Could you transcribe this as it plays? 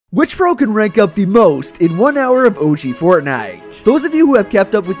Which pro can rank up the most in 1 hour of OG Fortnite? Those of you who have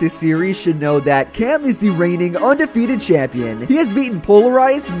kept up with this series should know that Cam is the reigning undefeated champion. He has beaten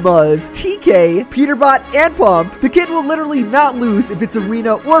Polarized, Muzz, TK, Peterbot, and Pump. The kid will literally not lose if it's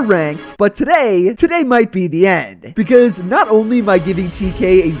arena or ranked, but today might be the end. Because not only am I giving TK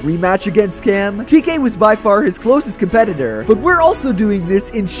a rematch against Cam, TK was by far his closest competitor, but we're also doing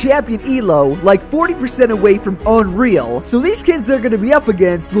this in champion elo, like 40% away from Unreal. So these kids they're gonna be up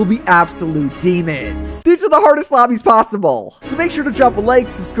against will be absolute demons. These are the hardest lobbies possible. So make sure to drop a like,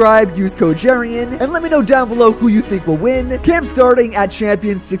 subscribe, use code JERIAN, and let me know down below who you think will win. Cam starting at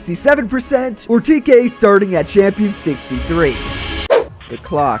champion 67% or TK starting at champion 63. The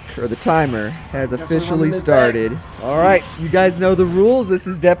clock, or the timer, has officially started. Alright, you guys know the rules. This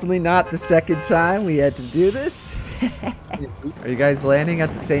is definitely not the second time we had to do this. Are you guys landing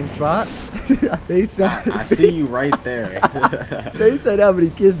at the same spot? I see you right there. They said how many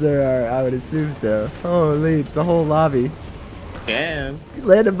kids there are. I would assume so. Holy, it's the whole lobby. Damn.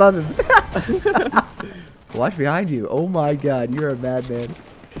 Land above him. Watch behind you. Oh my god, you're a madman.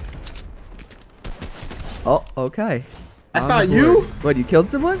 Oh, okay. That's not you? What, you killed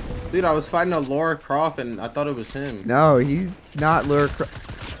someone? Dude, I was fighting a Laura Croft and I thought it was him. No, he's not Laura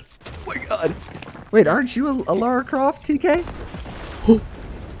Croft. Oh my god. Wait, aren't you a Lara Croft, TK?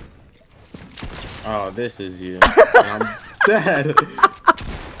 Oh, this is you. I'm dead.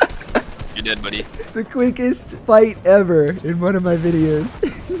 You're dead, buddy. The quickest fight ever in one of my videos.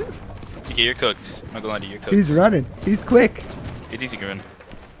 TK, you're cooked. I'm not gonna lie to you, you're cooked. He's running. He's quick. It's easy, run.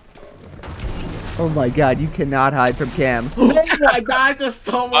 Oh my god, you cannot hide from Cam. Oh my god, there's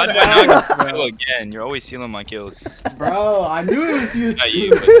someone Kill again. You're always stealing my kills. Bro, I knew it was you. Not you,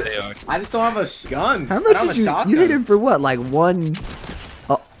 but they are. I just don't have a gun. How much did you hit him for what? Like one?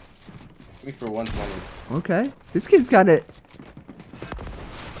 Oh. Me for 120. Okay. This kid's got it.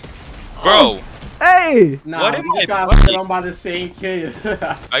 Bro. Hey! Nah, what am I got hit on by the same kid.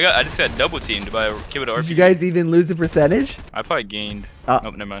 I just got double teamed by a kid with an RPG. Did you guys even lose a percentage? I probably gained. Oh,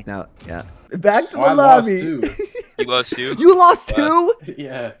 nope, never mind. No, yeah. Back to the I lobby. lost You lost two? You lost two?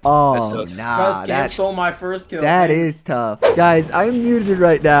 Yeah. Oh, nah. That stole my first kill. That is tough. Guys, I'm muted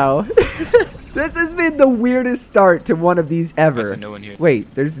right now. This has been the weirdest start to one of these ever. No one here.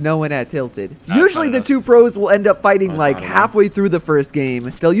 Wait, there's no one at Tilted. Nah, usually the two pros will end up fighting like halfway through the first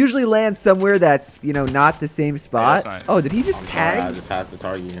game. They'll usually land somewhere that's, you know, not the same spot. Yeah, oh, did he just tag? I just had to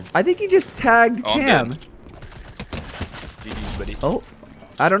target you. I think he just tagged Cam. GG's, buddy. Oh,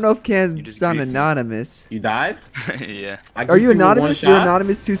 I don't know if Cam's on anonymous. You died? Yeah. Are you anonymous? You're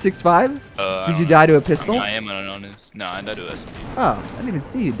anonymous 265? Did you die to a pistol? I mean, I am anonymous. No, I died to a SMP. Oh, I didn't even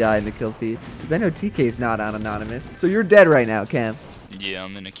see you die in the kill feed. Because I know TK's not on anonymous. So you're dead right now, Cam. Yeah,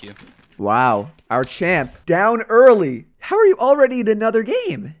 I'm in a queue. Wow. Our champ. Down early. How are you already in another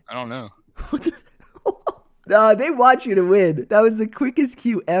game? I don't know. Nah, they want you to win. That was the quickest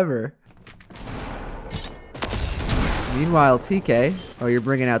queue ever. Meanwhile, TK. Oh, you're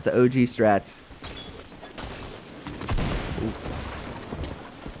bringing out the OG strats. Ooh.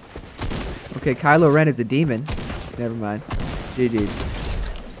 Okay, Kylo Ren is a demon. Never mind. GG's.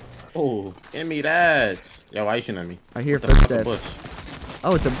 Oh, give me that. Yo, why you shooting at me? I hear footsteps.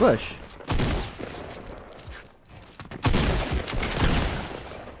 Oh, it's a bush.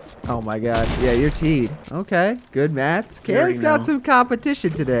 Oh my god. Yeah, you're teed. Okay. Good mats. Cam's got some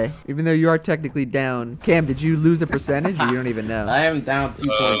competition today. Even though you are technically down. Cam, did you lose a percentage or you don't even know? I am down 2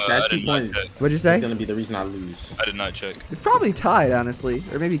 points. That 2 points What'd you say? is going to be the reason I lose. I did not check. It's probably tied, honestly.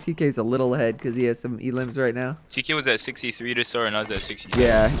 Or maybe TK's a little ahead because he has some elims right now. TK was at 63 to start and I was at 67.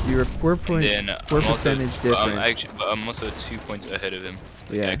 Yeah, you were 4.4 percentage difference. But I'm also 2 points ahead of him.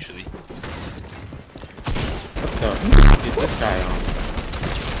 Like, yeah. Actually. Get this guy on.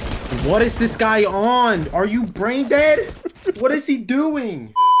 What is this guy on? Are you brain dead? What is he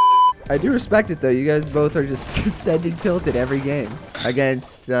doing? I do respect it though. You guys both are just sending Tilted every game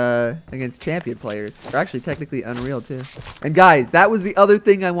against champion players. Or actually technically Unreal too. And guys, that was the other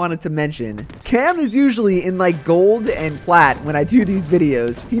thing I wanted to mention. Cam is usually in like gold and plat when I do these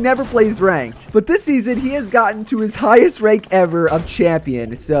videos. He never plays ranked. But this season he has gotten to his highest rank ever of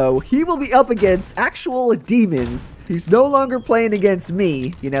champion. So he will be up against actual demons. He's no longer playing against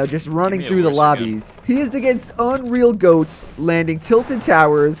me, you know, just running through the lobbies. He is against Unreal Goats, landing Tilted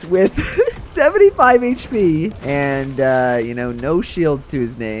Towers with 75 HP and, you know, no shields to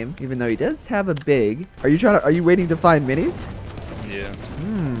his name, even though he does have a big. Are you waiting to find minis? Yeah.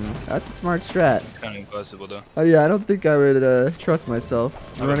 That's a smart strat. It's kind of impossible though. Oh yeah, I don't think I would trust myself.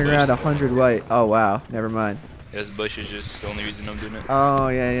 Running around 100 white. Oh wow, never mind. Yes, bush is just the only reason I'm doing it. Oh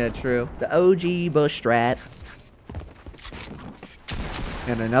yeah, true. The OG bush strat.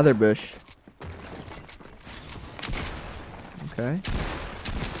 And another bush. Okay.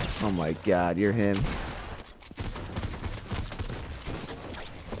 Oh my god, you're him.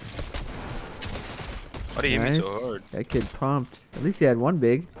 Why do you hit me so hard? That kid pumped. At least he had one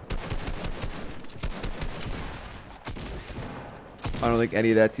big. I don't think any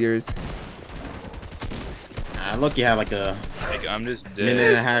of that's yours. Look, you have like a I'm just dead. minute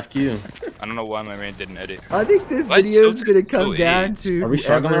and a half queue. I don't know why my man didn't edit. I think this video is gonna come down to. Are we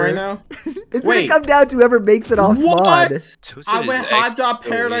struggling right now? It's gonna come down to whoever makes it off spawn. I went hot drop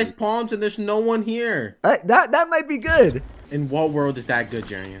Paradise Palms and there's no one here. That might be good. In what world is that good,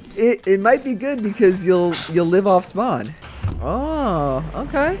 Jerian? It might be good because you'll live off spawn. Oh,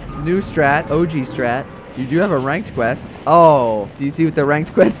 okay. New strat, OG strat. You do have a ranked quest. Oh, do you see what the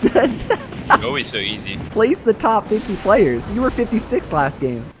ranked quest says? Always so easy. Place the top 50 players. You were 56th last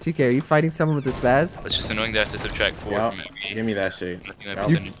game. TK, are you fighting someone with the spaz? It's just annoying that I have to subtract 4 from every. Give me that shit.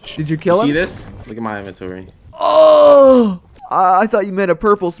 Did you kill him? See this? Look at my inventory. Oh! I thought you meant a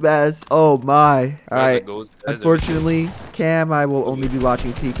purple spaz. Oh my. Alright. Unfortunately, Cam, I will only be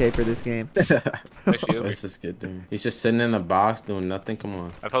watching TK for this game. This is good, dude. He's just sitting in a box doing nothing. Come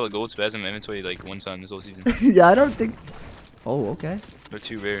on. I've had a gold spaz in my inventory like one time this whole season. Yeah, I don't think. Oh, okay. They're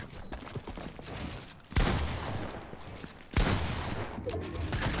too rare.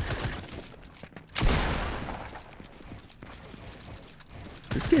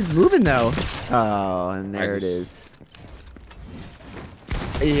 This kid's moving though. Oh, and there it is.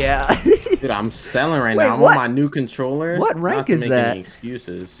 Yeah. Dude, I'm selling right now. I'm on my new controller. What rank is that? Any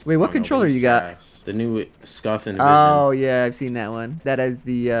excuses. Wait, what controller you got? The new Scuff and Oh yeah, I've seen that one. That has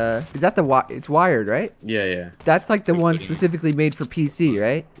the is that the it's wired, right? Yeah, yeah. That's like the one specifically made for PC,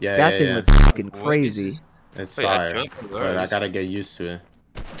 right? Yeah, that thing looks fucking crazy. It's fire, but I gotta get used to it.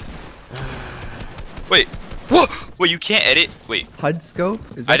 Wait, what? Wait, you can't edit? Wait. HUD scope?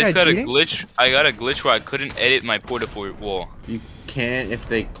 Is that I just got cheating? a glitch. I got a glitch where I couldn't edit my portafort wall. You can't if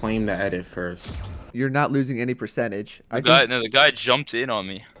they claim to edit first. You're not losing any percentage. The guy jumped in on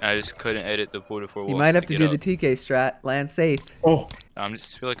me. I just couldn't edit the portafort wall. You might have to do the TK strat. Land safe. Oh. I'm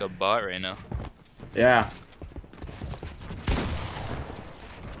just feel like a bot right now. Yeah.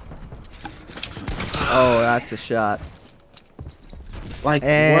 Oh, that's a shot. Like,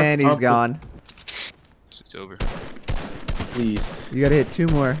 and he's gone. It's over. Please. You gotta hit 2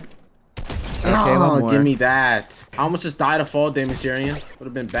 more. Okay, oh, 1 more. Give me that. I almost just died of fall damage, Jerian. Would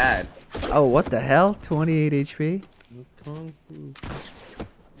have been bad. Oh, what the hell? 28 HP?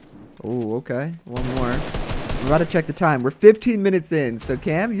 Oh, okay. 1 more. We're about to check the time. We're 15 minutes in, so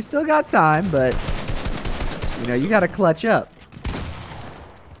Cam, you still got time, but you know, you gotta clutch up.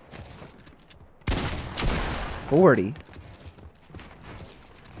 40.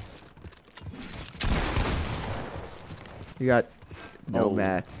 You got no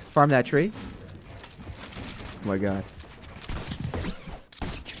mats. Farm that tree. Oh my god.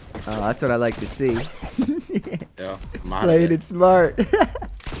 Oh, that's what I like to see. Yeah, played it smart.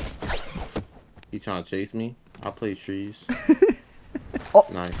 You trying to chase me? I'll play trees. Oh,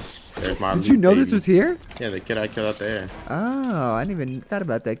 nice. There's my Did you know this was here? Yeah, the kid I killed out there. Oh, I didn't even thought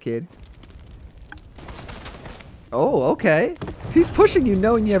about that kid. Oh, okay. He's pushing you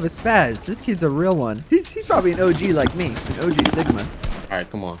knowing you have a spaz. This kid's a real one. He's probably an OG like me. An OG Sigma. Alright,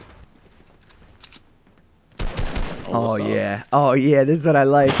 come on. Oh yeah. Oh yeah, this is what I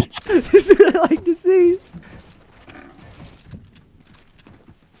like. This is what I like to see.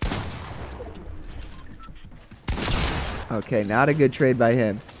 Okay, not a good trade by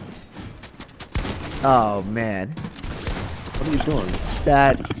him. Oh man. What are you doing?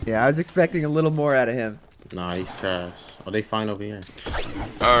 Yeah, I was expecting a little more out of him. Nah, he's trash. Are they fine over here?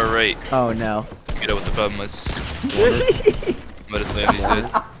 Alright. Oh no. Get out with the problem. Let's slam these guys.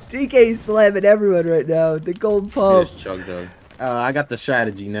 DK's slamming everyone right now. The gold pump. Yes, Chug Dog. I got the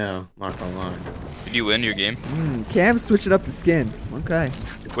strategy now. Not gonna lie. Did you win your game? Cam's switching up the skin. Okay.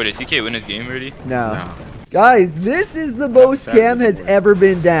 Wait, did TK win his game already? No. Guys, this is the most Cam has ever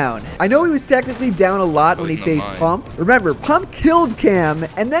been down. I know he was technically down a lot when he faced Pump. Remember, Pump killed Cam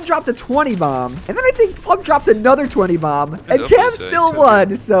and then dropped a 20 bomb. And then I think Pump dropped another 20 bomb. And Cam still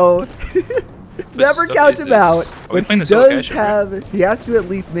won, so never count him out. But he does have, he has to at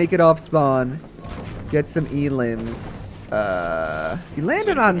least make it off spawn. Get some elims. He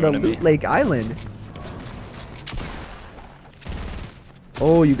landed on the Loot Lake Island.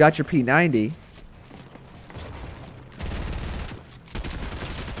 Oh, you got your P90.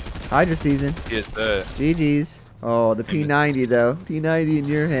 Hydra season. Yes, GG's. Oh, the P90 though. P90 in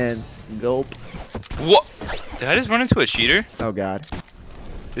your hands. Gulp. What? Did I just run into a cheater? Oh god.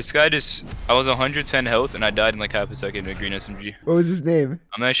 This guy just, I was 110 health and I died in like half a second in a green SMG. What was his name?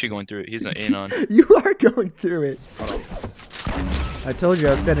 I'm actually going through it. He's an anon. You are going through it. I told you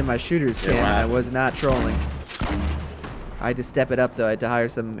I was sending my shooters cam, and I was not trolling. I had to step it up though. I had to hire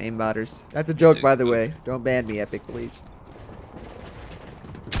some aimbotters. That's a joke, by the way. Don't ban me, Epic, please.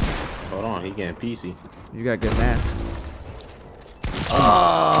 Hold on, he getting PC. You got good maths.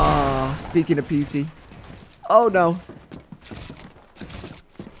 Oh, speaking of PC. Oh no.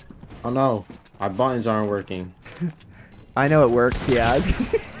 Oh no, my buttons aren't working. I know it works, yeah.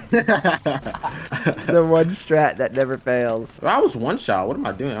 The one strat that never fails. Well, I was one shot. What am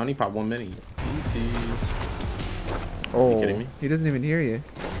I doing? I only popped 1 mini. Oh, Are you kidding me? He doesn't even hear you.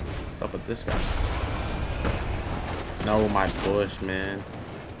 What's up with this guy? No, my bush, man.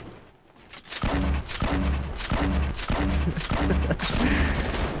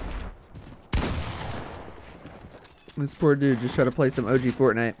 This poor dude just trying to play some OG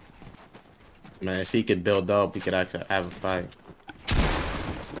Fortnite. Man, if he could build up, we could actually have a fight.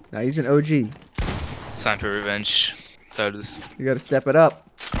 Now he's an OG. It's time for revenge. Tired of this. You gotta step it up.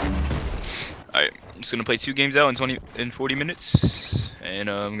 Alright, I'm just gonna play 2 games out in 40 minutes. And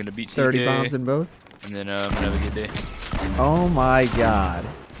I'm gonna beat 30 TK, bombs in both. and then I'm gonna have a good day. Oh my god.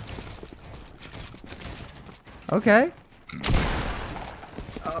 Okay.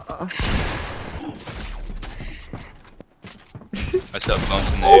 I still have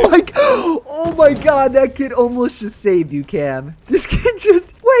bumps in the Oh air. my! Oh my God! That kid almost just saved you, Cam. This kid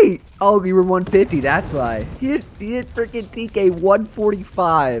just wait. Oh, you were 150. That's why he hit freaking TK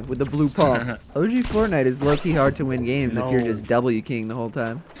 145 with the blue pump. OG Fortnite is low-key hard to win games if you're just W king the whole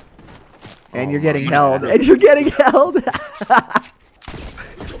time, and you're getting held. And you're getting held.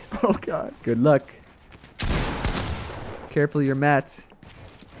 Oh God! Good luck. Careful your mats.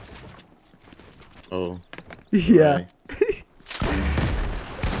 Oh. Yeah. Right.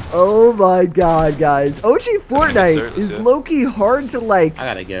 Oh my god, guys. OG Fortnite is low-key hard to like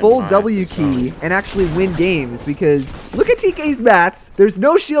full W key and actually win games because look at TK's mats. There's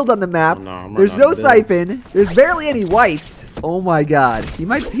no shield on the map. There's no siphon. There's barely any whites. Oh my god. He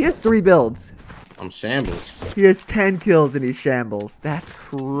has 3 builds. I'm shambles. He has 10 kills and he's shambles. That's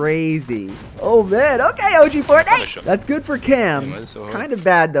crazy. Oh man, okay, OG Fortnite. That's good for Cam. Kind of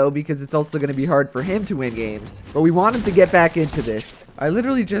bad though because it's also going to be hard for him to win games. But we want him to get back into this. I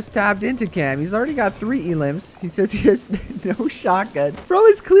literally just tapped into Cam. He's already got 3 elims. He says he has no shotgun. Bro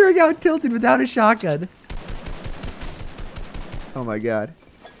is clearing out tilted without a shotgun. Oh my god.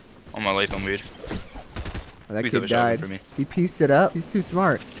 All my life I'm weird. Oh, that kid died. He pieced it up. He's too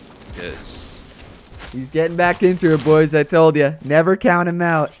smart. Yes. He's getting back into it, boys. I told you. Never count him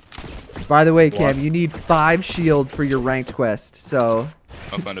out. By the way, Cam, you need 5 shield for your ranked quest, so...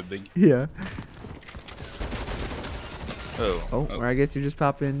 I'll find a big... Yeah. Oh. Or I guess you're just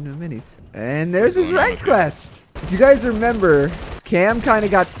popping minis. And there's his ranked quest. Do you guys remember, Cam kind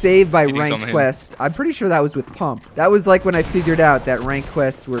of got saved by ranked quests. I'm pretty sure that was with Pump. That was like when I figured out that ranked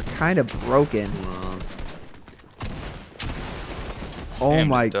quests were kind of broken. Oh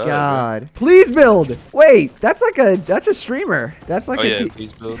my god. Please build! Wait, that's a streamer. That's like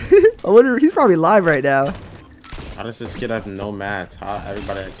please build. I wonder, he's probably live right now. How does this kid have no mats? How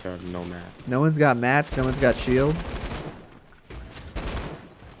everybody have no mats? No one's got mats, no one's got shield.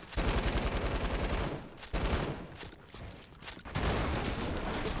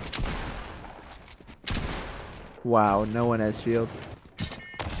 Wow, no one has shield.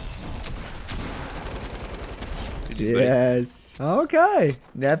 Yes. Okay.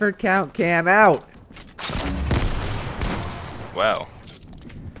 Never count Cam out. Wow.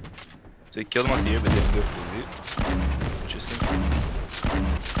 So he killed him off the air, but didn't go for the loot. Interesting.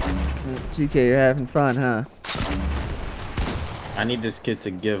 TK, you're having fun, huh? I need this kid to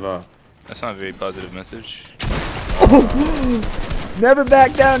give up. That's not a very positive message. Oh, never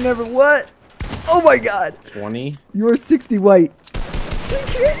back down, never what? Oh my god. 20. You are 60 white.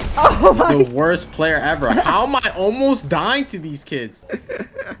 Oh my. The worst player ever. How am I almost dying to these kids?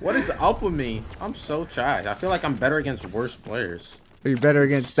 What is up with me? I'm so trash. I feel like I'm better against worse players. Or you're better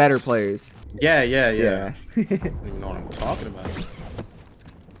against better players. Yeah. I don't even know what I'm talking about.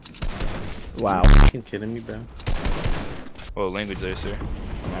 Wow. You kidding me, bro? Oh, language there, sir.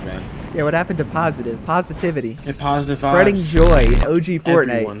 My bad. Yeah, what happened to positive? Positivity. And positive Spreading vibes. joy in OG Fortnite.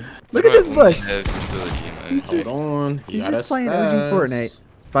 Everyone. Look at this bush. He's He's just playing OG Fortnite.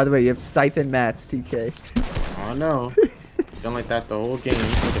 By the way, you have siphon mats, TK. Oh no. Done like that the whole game. Look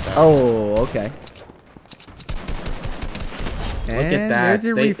at that. Oh, okay. Look at that. There's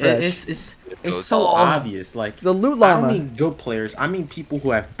your refresh. It's so obvious. Like, it's a loot llama. I don't mean good players. I mean people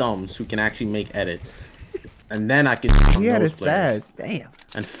who have thumbs who can actually make edits. and then I can. He had a spaz. Damn.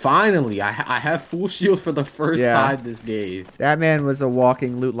 And finally, I have full shield for the first time this game. That man was a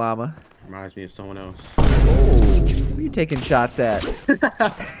walking loot llama. Reminds me of someone else. Oh, what are you taking shots at?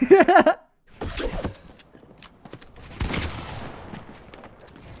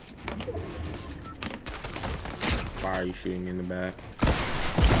 Why are you shooting me in the back?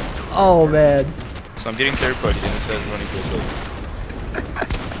 Oh man. So I'm getting third parties and it says running close up.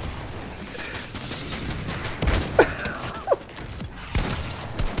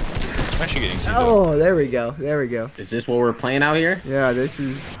 I'm actually getting two. Oh, there we go. There we go. Is this what we're playing out here? Yeah, this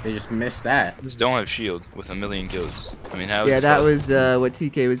is. They just missed that. This don't have shield with a million kills. I mean, how is Yeah, it that possible? was what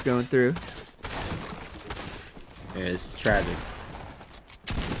TK was going through. Yeah, it's tragic.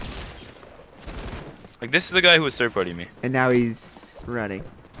 Like, this is the guy who was third party me. And now he's running.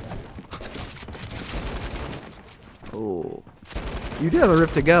 Oh. You do have a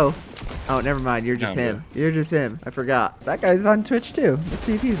rift to go. Oh, never mind. You're just him. You're just him. I forgot. That guy's on Twitch too. Let's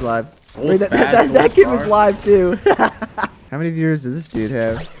see if he's live. Wait, that kid was live too. How many viewers does this dude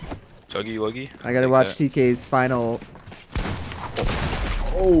have? Chuggy Wuggy? I gotta watch TK's final.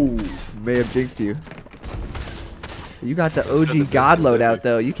 Oh, may have jinxed you. You got the OG God loadout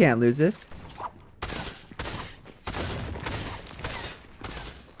though. You can't lose this.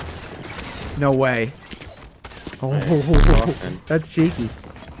 No way. Oh, that's cheeky.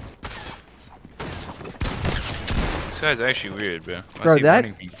 This guy's actually weird, bro. Bro, that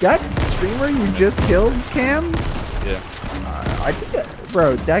streamer you just killed, Cam? Yeah. I think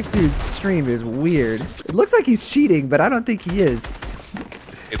bro, that dude's stream is weird. It looks like he's cheating, but I don't think he is.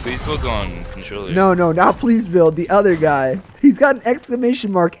 Hey, please build on controller. No, not please build. The other guy. He's got an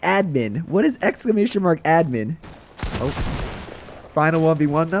exclamation mark admin. What is exclamation mark admin? Oh. Final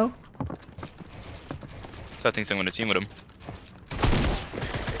 1v1 though? So I think I'm gonna team with him.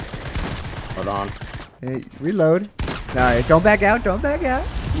 Hold on. Hey, reload. Nah, don't back out. Don't back out.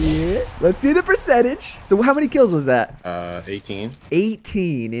 Yeah. Let's see the percentage. So how many kills was that? 18.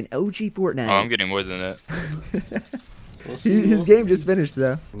 18 in OG Fortnite. Oh, I'm getting more than that. His game just finished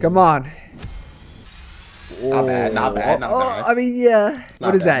though. Come on. Not bad, not bad, not bad. I mean, yeah.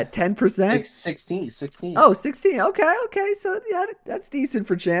 What is that? 10%? 16. Oh, 16. Okay. So yeah, that's decent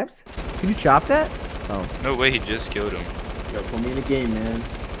for champs. Can you chop that? Oh. No way, he just killed him. Yo, put me in the game, man.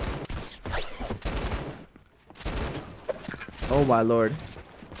 Oh my lord.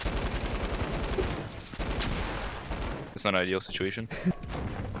 It's not an ideal situation.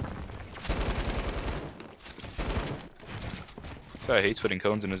 This guy hates putting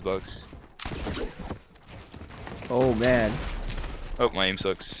cones in his box. Oh man. Oh, my aim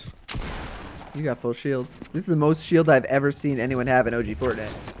sucks. You got full shield. This is the most shield I've ever seen anyone have in OG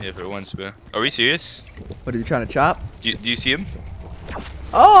Fortnite. Yeah, for once, bro. Are we serious? What are you trying to chop? Do you see him?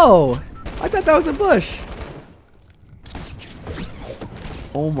 Oh! I thought that was a bush.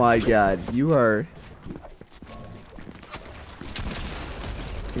 Oh my god, you are...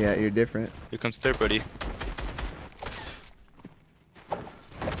 Yeah, you're different. Here comes third buddy.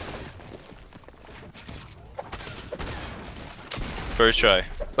 First try.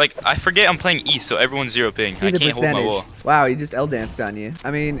 Like, I forget I'm playing East, so everyone's zero ping. I can't hold my wall. Wow, he just L-danced on you.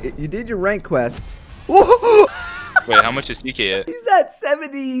 I mean, you did your rank quest. Wait, how much is CK at? He's at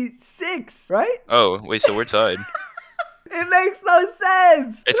 76, right? Oh, wait, so we're tied. It makes no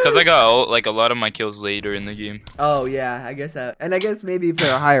sense. It's because I got like a lot of my kills later in the game. Oh yeah, I guess that. And I guess maybe if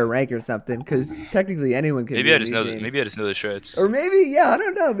they're a higher rank or something, because technically anyone can. Maybe I just know. Maybe I just know the shreds. Or maybe I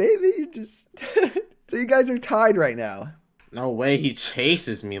don't know. Maybe you just. So you guys are tied right now. No way, he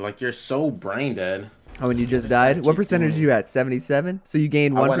chases me. Like, you're so brain dead. Oh, and you just died? What percentage are you at? 77? So you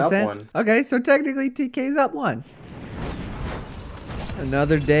gained 1%? I went up 1. Okay, so technically TK's up 1.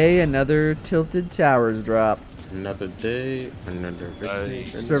 Another day, another tilted towers drop. Another day, another victory.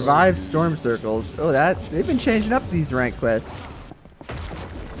 Survive storm circles. Oh, they've been changing up these rank quests.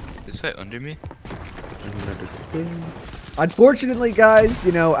 Is that under me? Another day. Unfortunately, guys,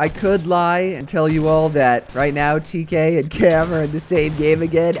 you know, I could lie and tell you all that right now TK and Cam are in the same game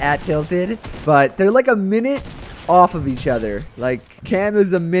again at Tilted, but they're like a minute off of each other. Like, Cam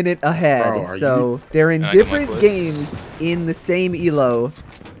is a minute ahead, Bro, so they're in different games in the same elo,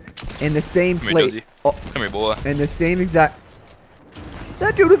 in the same place. Oh, come here, boy. In the same exact...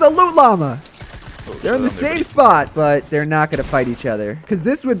 That dude is a loot llama! Oh, They're in the same spot, but they're not going to fight each other. Because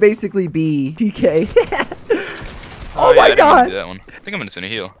this would basically be TK. Oh my god! That one. I think I'm gonna send a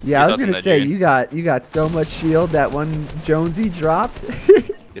heal. Yeah, I was gonna say you got so much shield that one Jonesy dropped. I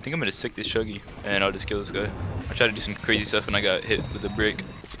think I'm gonna sick this Chuggy and I'll just kill this guy. I tried to do some crazy stuff and I got hit with a brick.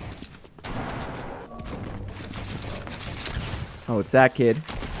 Oh, it's that kid.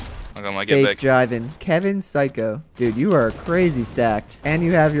 I got my get Fake back. driving. Kevin Psycho. Dude, you are crazy stacked. And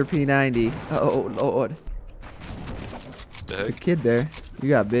you have your P90. Oh, Lord. The The heck? kid there. You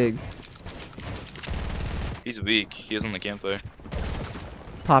got bigs. He's weak. He is on the campfire.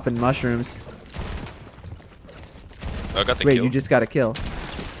 Popping mushrooms. I got the Wait, kill. you just got a kill.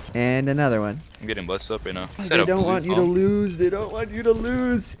 And another one. I'm getting busted up right now. They don't want you to lose. They don't want you to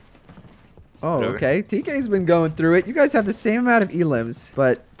lose. Oh, Whatever. okay. TK's been going through it. You guys have the same amount of elims,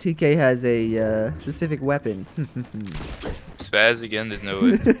 but TK has a specific weapon. Spaz again, there's no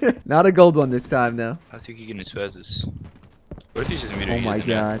way. Not a gold one this time, though. I think he can spaz this. What if he's just muted? Oh my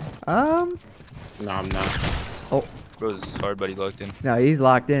god. No, I'm not. Oh, Bro's hard body locked in. no, he's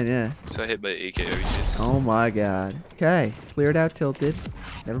locked in, yeah. So I hit by AK RCS. Oh my god. Okay, cleared out tilted.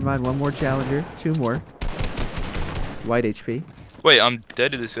 Never mind, one more challenger. Two more. White HP. Wait, I'm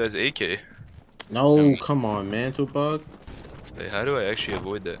dead to this guy's AK. No, come on, man, bug. Wait, how do I actually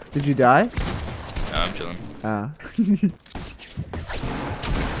avoid that? Did you die? Nah, I'm chilling. Ah.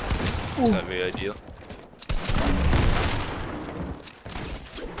 It's not very ideal.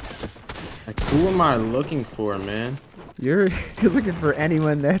 Like, who am I looking for, man? You're looking for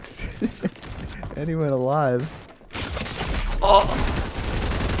anyone that's anyone alive. Oh.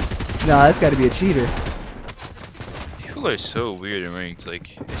 Nah, that's got to be a cheater. People are so weird in ranked.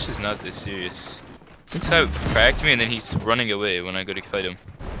 Like, it's just not this serious. This guy cracked me and then he's running away when I go to fight him.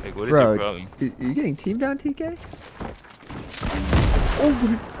 Like, what is your problem? Are you getting team down, TK?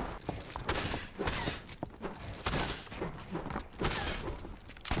 Oh.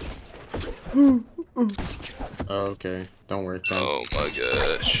 Okay, don't worry. Oh my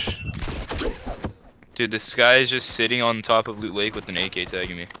gosh. Dude, this guy is just sitting on top of Loot Lake with an AK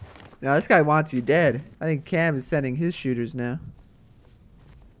tagging me. No, this guy wants you dead. I think Cam is sending his shooters now.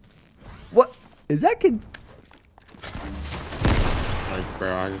 What? Is that kid? Like,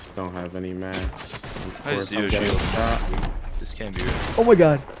 bro, I just don't have any mats. Of I have course, zero I'm getting shield. shot. This can't be real. Oh my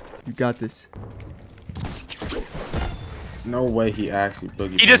god. You got this. No way he actually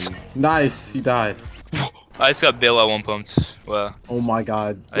boogied. He just- me. Nice, he died. I just got bail out one pumped. Wow. Oh my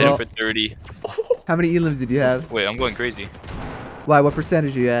god. I hit him for 30. How many elims did you have? Wait, I'm going crazy. Why? What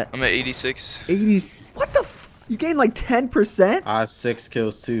percentage are you at? I'm at 86. 80s. What the f? You gained like 10%? I have 6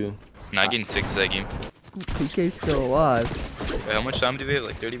 kills too. Nah, getting 6 that game. PK's still alive. Wait, how much time do we have?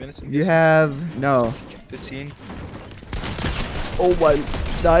 Like 30 minutes? I'm You guessing? have no. 15? Oh my.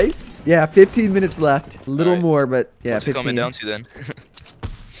 Nice. Yeah, 15 minutes left. A little Alright. more, but yeah, What's it 15. coming down to then?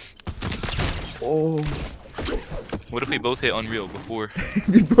 Oh. What if we both hit Unreal before?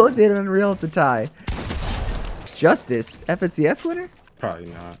 We both did Unreal to tie. Justice, FNCS winner? Probably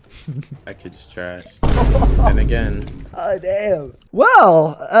not. That kid's trash. And again, Oh damn.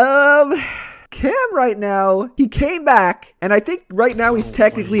 Well, Cam right now, he came back, and I think right now he's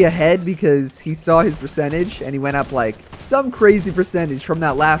technically ahead because he saw his percentage and he went up like some crazy percentage from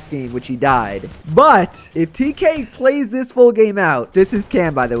that last game, which he died. But if TK plays this full game out, this is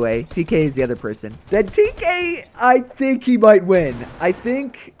Cam, by the way. TK is the other person. Then TK, I think he might win. I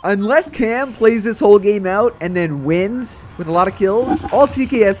think unless Cam plays this whole game out and then wins with a lot of kills, all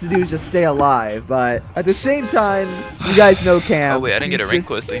TK has to do is just stay alive. But at the same time, you guys know Cam. Oh wait, I didn't get a rank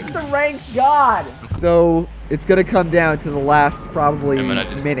quest He's thing. the ranked god. So it's gonna come down to the last probably I mean, I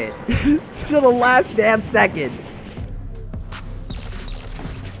didn't- minute. To the last damn second.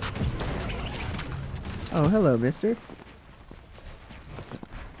 Oh, hello, mister.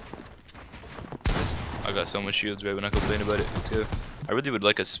 I got so much shields right when I complain about it too. I really would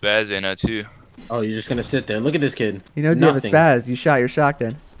like a spaz right now too. oh, you're just gonna sit there. Look at this kid. He knows Nothing. you have a spaz. You shot your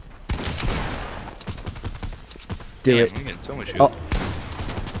shotgun. Do Damn, it. I'm getting so much shield.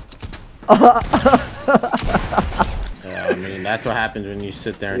 Yeah, I mean, that's what happens when you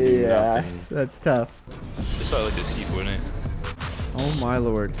sit there and do Yeah, nothing. that's tough. That's why I like to see Fortnite. Oh my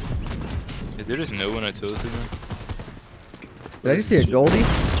lord. Is there just no one I told to them? Did I just see a Goldie?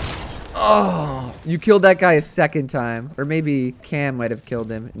 Oh, you killed that guy a second time. Or maybe Cam might have killed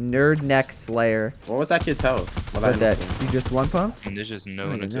him. Nerd Neck Slayer. What was that kid's health? What What that? You just one pumped? And there's just no I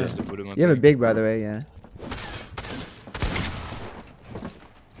one don't to know. test to put him up. You have a big, by the way, yeah.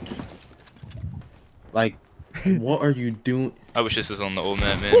 Like, what are you doing? I wish this was on the old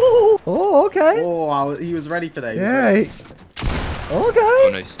map, man. Oh, okay. Oh, he was ready for that. Yeah. Oh, Okay.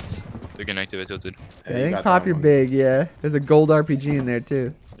 nice. They're getting active. I tilted. I think pop your big, yeah. There's a gold RPG in there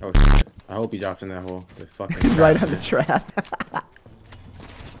too. Oh shit. I hope he drops in that hole. The fucking Right trap, on the man. trap.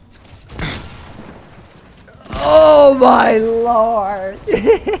 Oh my lord.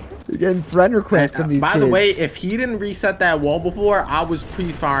 You're getting friend requests from these By kids. the way, if he didn't reset that wall before, I was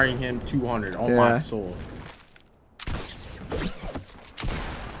pre-firing him 200 on my Yeah. soul.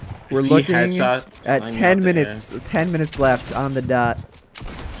 We're looking at 10 minutes. 10 minutes left on the dot.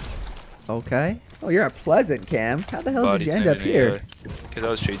 Okay. Oh, you're a Pleasant, Cam. How the hell did you end up here? Because I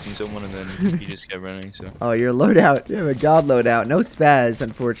was chasing someone and then he just kept running. So. Oh, you're loadout. You have a god loadout. No spaz,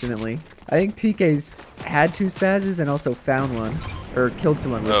 unfortunately. I think TK's had 2 spazzes and also found one, or killed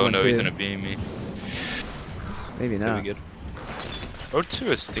someone with one. Oh no, too. he's gonna beam me. Maybe not. Good. Or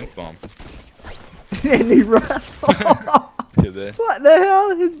to a stink bomb. And he ran. What the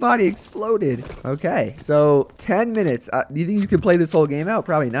hell? His body exploded. Okay, so 10 minutes. Do you think you can play this whole game out?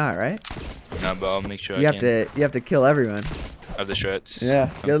 Probably not, right? No, but I'll make sure you have to kill everyone. I have the shreds. Yeah.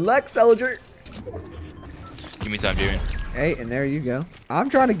 Good luck, soldier. Give me time, Jerian. Hey, and there you go. I'm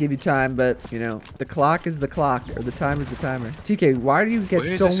trying to give you time, but you know the clock is the clock, or the timer is the timer. TK, why do you get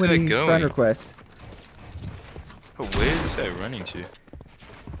so many friend requests? Oh, where is this guy running to?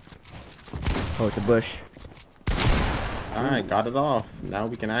 Oh, it's a bush. Alright, got it off. Now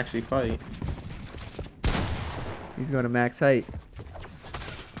we can actually fight. He's going to max height.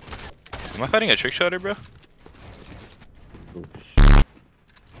 Am I fighting a trick shotter, bro? Oops.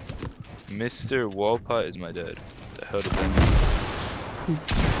 Mr. Walpot is my dad. What the hell does that mean?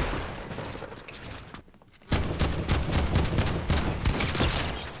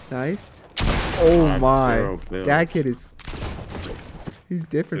 Nice. Oh my. That kid is... He's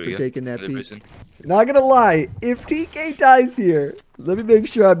different for taking that peek. Not gonna lie, if TK dies here, let me make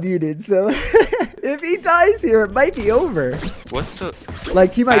sure I'm muted. So if he dies here, it might be over. What the?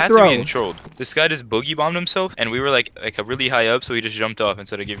 Like he might throw. Getting trolled. This guy just boogie bombed himself, and we were like a really high up, so he just jumped off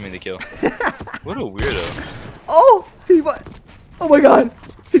instead of giving me the kill. What a weirdo. Oh, he what? Oh my god,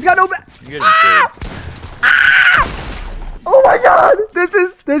 he's got no back. Oh my god,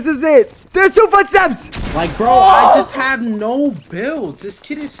 this is it. There's 2 footsteps. Like, bro, I just have no builds. This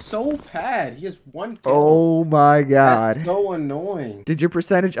kid is so bad. He has 1 kill. Oh my god. That's so annoying. Did your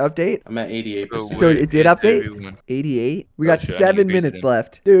percentage update? I'm at 88%. So it did update? 88? We got 7 minutes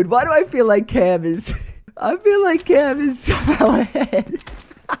left. Dude, why do I feel like Cam is... I feel like Cam is somehow ahead.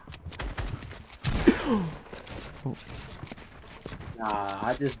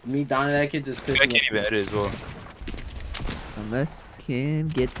 Nah, me dying to that kid just pissed me off. I can't even edit as well. Unless Cam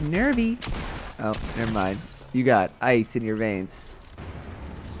gets nervy. Oh, never mind. You got ice in your veins.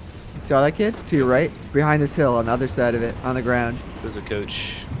 You saw that kid? To your right? Behind this hill on the other side of it. On the ground. There's a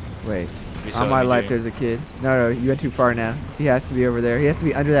coach. Wait. On my left there's a kid. No, you went too far now. He has to be over there. He has to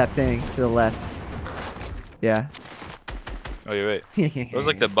be under that thing to the left. Yeah. Oh, you're right. It was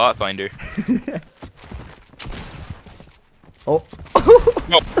like the bot finder. Oh.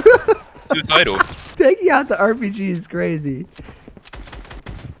 Suicidal. Taking out the RPG is crazy.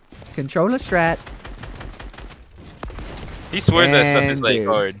 Controller strat. He swears that stuff is like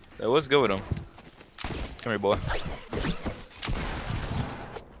hard. What's good with him? Come here, boy.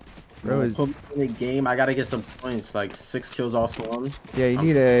 Bro is in the game. I gotta get some points, like 6 kills off one. Yeah, you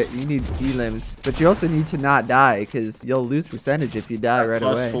need elims, but you also need to not die because you'll lose percentage if you die right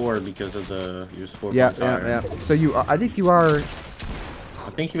away. +4 because of the use 4. Yeah. So I think you are. I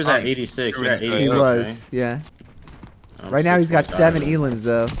think he was at 86. You're at 86. He was, right? Yeah. Right now he's got 7 elims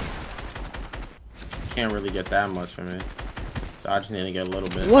though. Can't really get that much from me. So I just need to get a little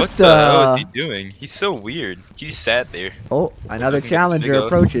bit. What the hell is he doing? He's so weird. He just sat there. Oh, another challenger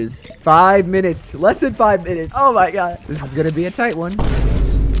approaches. 5 minutes. Less than 5 minutes. Oh my god. This is gonna be a tight one.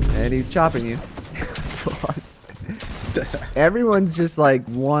 And he's chopping you. Everyone's just like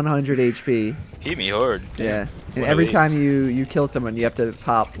 100 HP. Hit me hard. Yeah. And every time you kill someone, you have to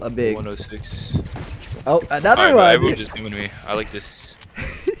pop a big. 106. Oh, another one. Everyone just coming to me. I like this.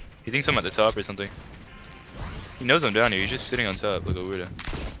 He thinks I'm at the top or something. He knows I'm down here. He's just sitting on top like a weirdo.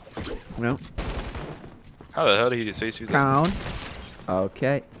 No. How the hell did he just face me? Down.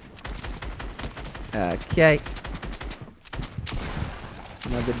 Okay. Okay.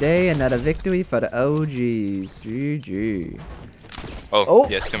 Another day, another victory for the OGs. GG. Oh,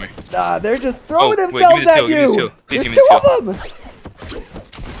 yes, come here. They're just throwing themselves at you. There's 2 of them.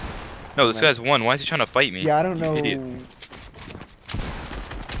 No, this guy's 1. Why is he trying to fight me? Yeah, I don't know. Idiot.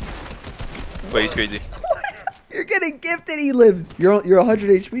 Wait, he's crazy. You're getting gifted elims. You're 100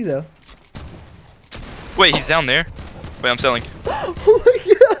 HP though. Wait, he's down there. Wait, I'm selling. Oh my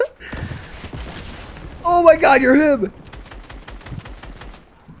god. Oh my god, you're him.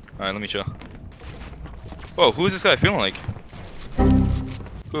 Alright, let me chill. Whoa, who is this guy feeling like?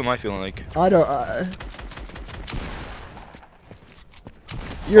 Who am I feeling like? I don't.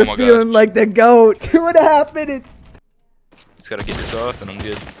 You're feeling like the GOAT. 2.5 minutes. Just gotta get this off and I'm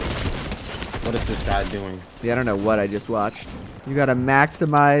good. What is this guy doing? Yeah, I don't know what I just watched. You gotta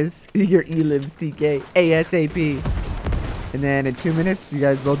maximize your elims, TK. ASAP. And then in 2 minutes, you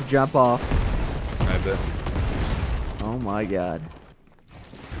guys both jump off. I bet. Oh my god.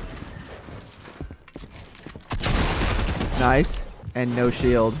 Nice. And no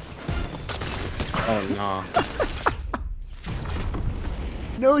shield. Oh no.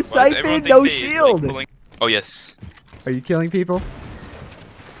 No Why does siphon, everyone no think they, shield. like, oh yes. Are you killing people?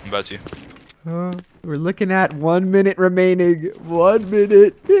 I'm about to. We're looking at 1 minute remaining. 1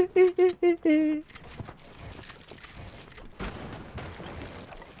 minute.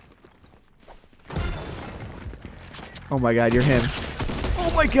 Oh my god, you're him.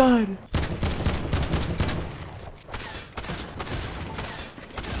 Oh my god.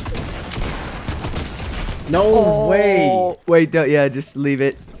 No way. Wait, yeah, just leave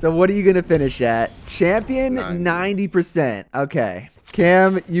it. So what are you gonna finish at? Champion 90. 90%. Okay.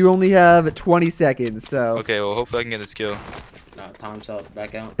 Cam, you only have 20 seconds, so. Okay, well hopefully I can get this kill. Time's up.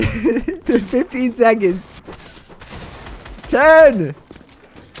 Back out. 15 seconds. 10.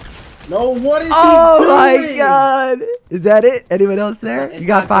 No, what is Oh he my doing? god. Is that it? Anyone else there? It's You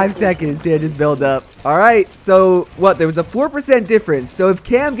got not 5 good. seconds. Yeah, just build up. All right. So what? There was a 4% difference. So if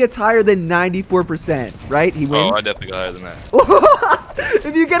Cam gets higher than 94%, right? He wins. Oh, I definitely got higher than that.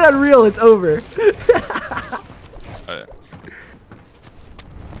 If you get Unreal, it's over. Alright.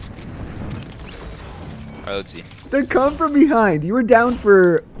 Alright, let's see. The come from behind. You were down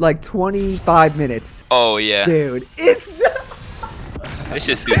for like 25 minutes. Oh yeah. Dude, it's It's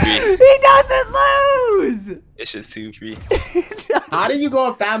just too free. he doesn't lose. It's just too free. How do you go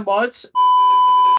up that much?